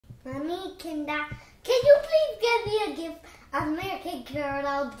Mommy, can you please give me a gift, American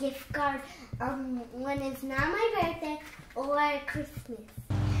Girl gift card, when it's not my birthday or Christmas?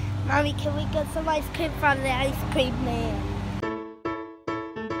 Mommy, can we get some ice cream from the ice cream man?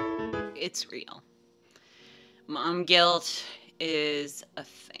 It's real. Mom guilt is a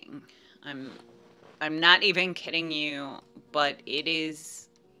thing. I'm not even kidding you, but it is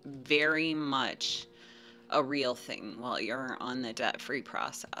very much a real thing while you're on the debt-free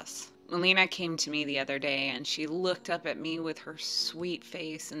process. Melina came to me the other day and she looked up at me with her sweet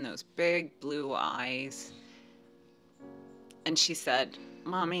face and those big blue eyes. And she said,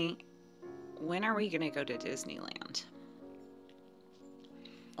 "Mommy, when are we going to go to Disneyland?"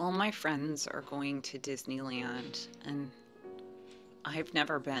 All my friends are going to Disneyland and I've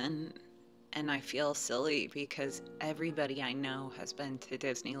never been, and I feel silly because everybody I know has been to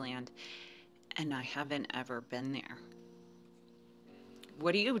Disneyland and I haven't ever been there.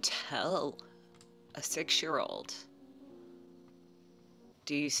 What do you tell a 6-year-old?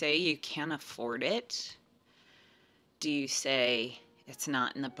 Do you say you can't afford it? Do you say it's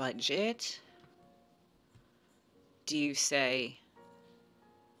not in the budget? Do you say,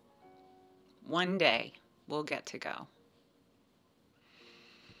 one day we'll get to go?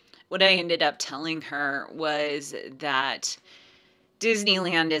 What I ended up telling her was that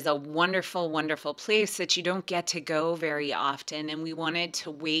Disneyland is a wonderful, wonderful place that you don't get to go very often, and we wanted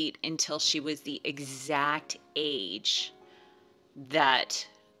to wait until she was the exact age that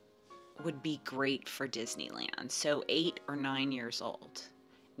would be great for Disneyland. So 8 or 9 years old,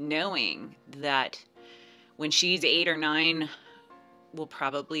 knowing that when she's 8 or 9, we'll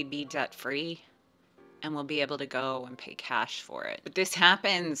probably be debt-free and we'll be able to go and pay cash for it. But this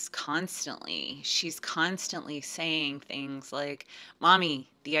happens constantly. She's constantly saying things like, "Mommy,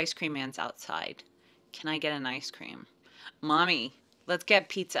 the ice cream man's outside. Can I get an ice cream? Mommy, let's get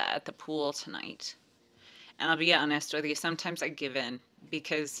pizza at the pool tonight." And I'll be honest with you, sometimes I give in,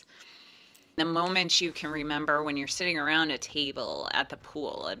 because the moment you can remember when you're sitting around a table at the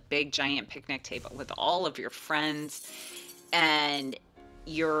pool, a big giant picnic table with all of your friends and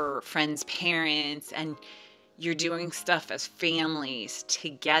your friends' parents, and you're doing stuff as families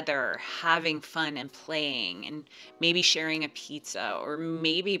together, having fun and playing, and maybe sharing a pizza or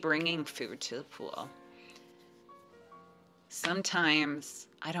maybe bringing food to the pool. Sometimes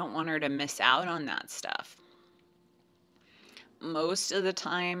I don't want her to miss out on that stuff. Most of the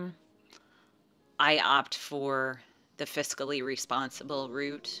time, I opt for the fiscally responsible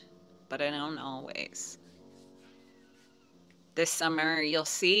route, but I don't always. This summer, you'll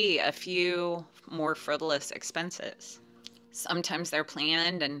see a few more frivolous expenses. Sometimes they're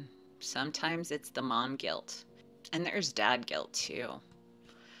planned, and sometimes it's the mom guilt. And there's dad guilt too.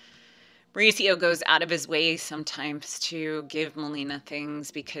 Mauricio goes out of his way sometimes to give Melina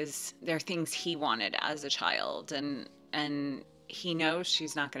things because they're things he wanted as a child, and he knows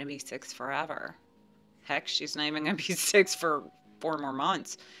she's not going to be 6 forever. Heck, she's not even going to be 6 for 4 more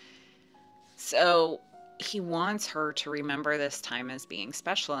months. So he wants her to remember this time as being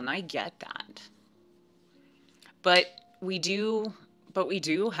special, and I get that. But we do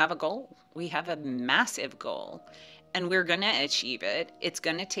have a goal. We have a massive goal, and we're going to achieve it. It's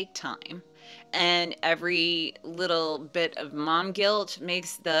going to take time, and every little bit of mom guilt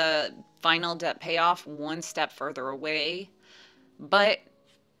makes the final debt payoff one step further away. But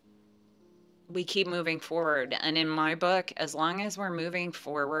we keep moving forward, and in my book, as long as we're moving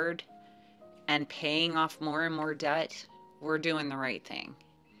forward and paying off more and more debt, we're doing the right thing.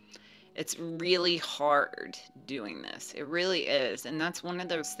 It's really hard doing this. It really is. And that's one of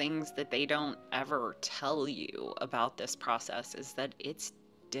those things that they don't ever tell you about this process, is that it's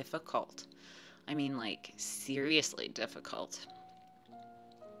difficult. I mean, like, seriously difficult.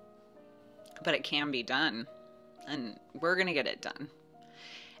 But it can be done, and we're going to get it done.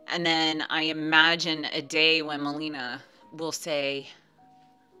 And then I imagine a day when Melina will say,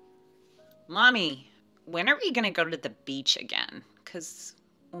 "Mommy, when are we going to go to the beach again?" Because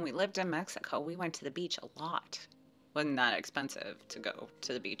when we lived in Mexico, we went to the beach a lot. Wasn't that expensive to go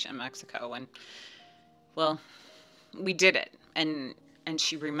to the beach in Mexico. And, well, we did it. And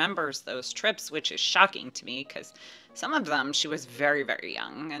she remembers those trips, which is shocking to me because some of them she was very, very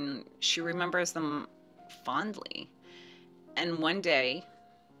young, and she remembers them fondly. And one day,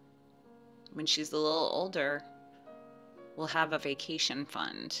 when she's a little older, we'll have a vacation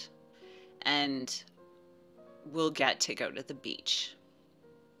fund and we'll get to go to the beach.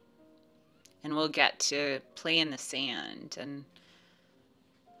 And we'll get to play in the sand and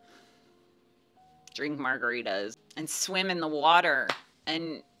drink margaritas and swim in the water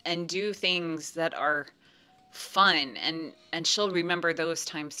and do things that are fun, and she'll remember those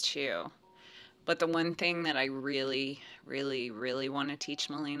times too. But the one thing that I really, really, really want to teach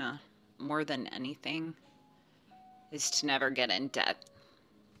Melina more than anything is to never get in debt.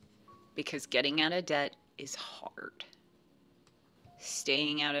 Because getting out of debt is hard.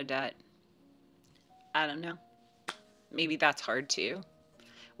 Staying out of debt, I don't know. Maybe that's hard too.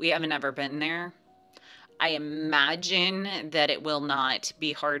 We haven't ever been there. I imagine that it will not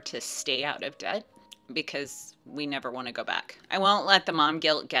be hard to stay out of debt because we never want to go back. I won't let the mom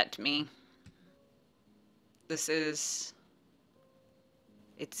guilt get to me. It's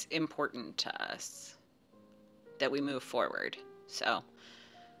important to us that we move forward. So,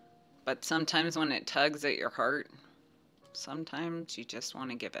 but sometimes when it tugs at your heart, sometimes you just want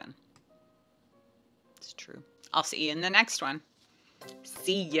to give in. It's true. I'll see you in the next one.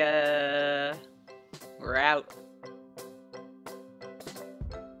 See ya. We're out.